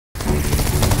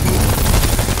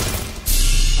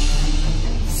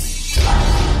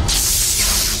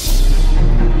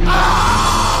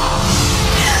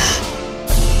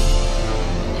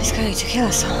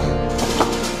ridiculous.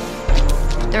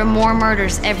 There are more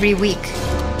murders every week.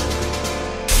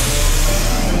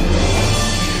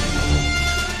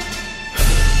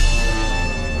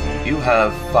 You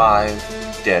have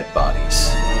 5 dead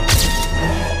bodies.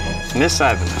 Miss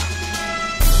Ivanhoe.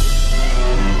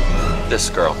 This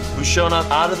girl, who's shown up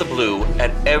out of the blue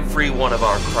at every one of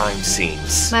our crime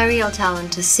scenes. My real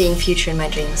talent is seeing future in my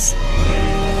dreams.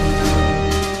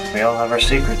 We all have our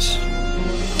secrets.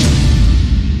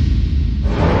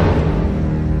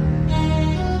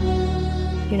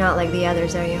 You're not like the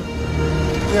others, are you?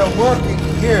 We are working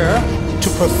here to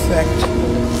perfect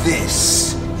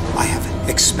this. I have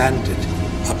expanded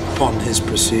upon his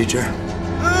procedure.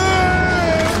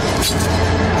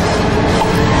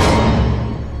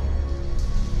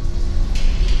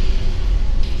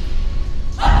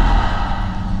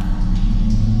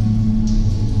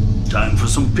 Time for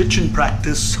some pitching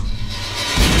practice.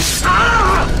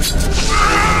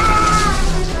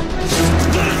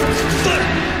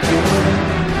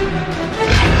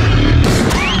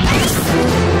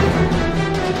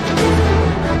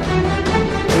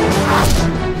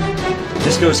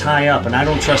 This goes high up, and I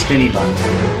don't trust anybody.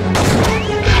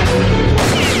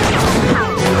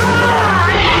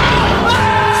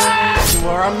 You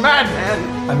are a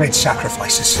madman. I made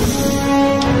sacrifices.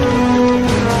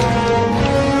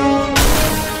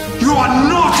 You are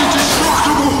not